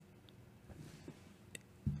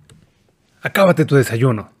Acábate tu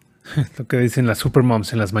desayuno. Lo que dicen las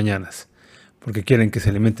supermoms en las mañanas. Porque quieren que se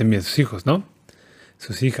alimenten bien sus hijos, ¿no?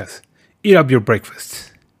 Sus hijas. Eat up your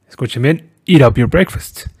breakfast. Escuchen bien. Eat up your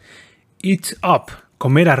breakfast. Eat up.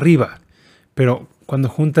 Comer arriba. Pero cuando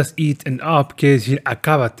juntas eat and up, quiere decir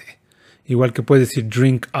acábate. Igual que puedes decir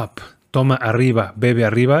drink up. Toma arriba, bebe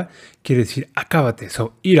arriba. Quiere decir acábate.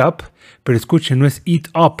 So, eat up. Pero escuchen, no es eat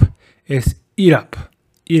up. Es eat up.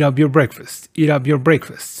 Eat up your breakfast. Eat up your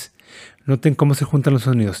breakfast. Noten cómo se juntan los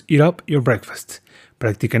sonidos. Eat up your breakfast.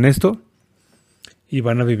 Practiquen esto y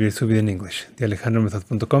van a vivir su vida en English. De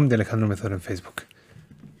alejandromethod.com, de Alejandro Method en Facebook.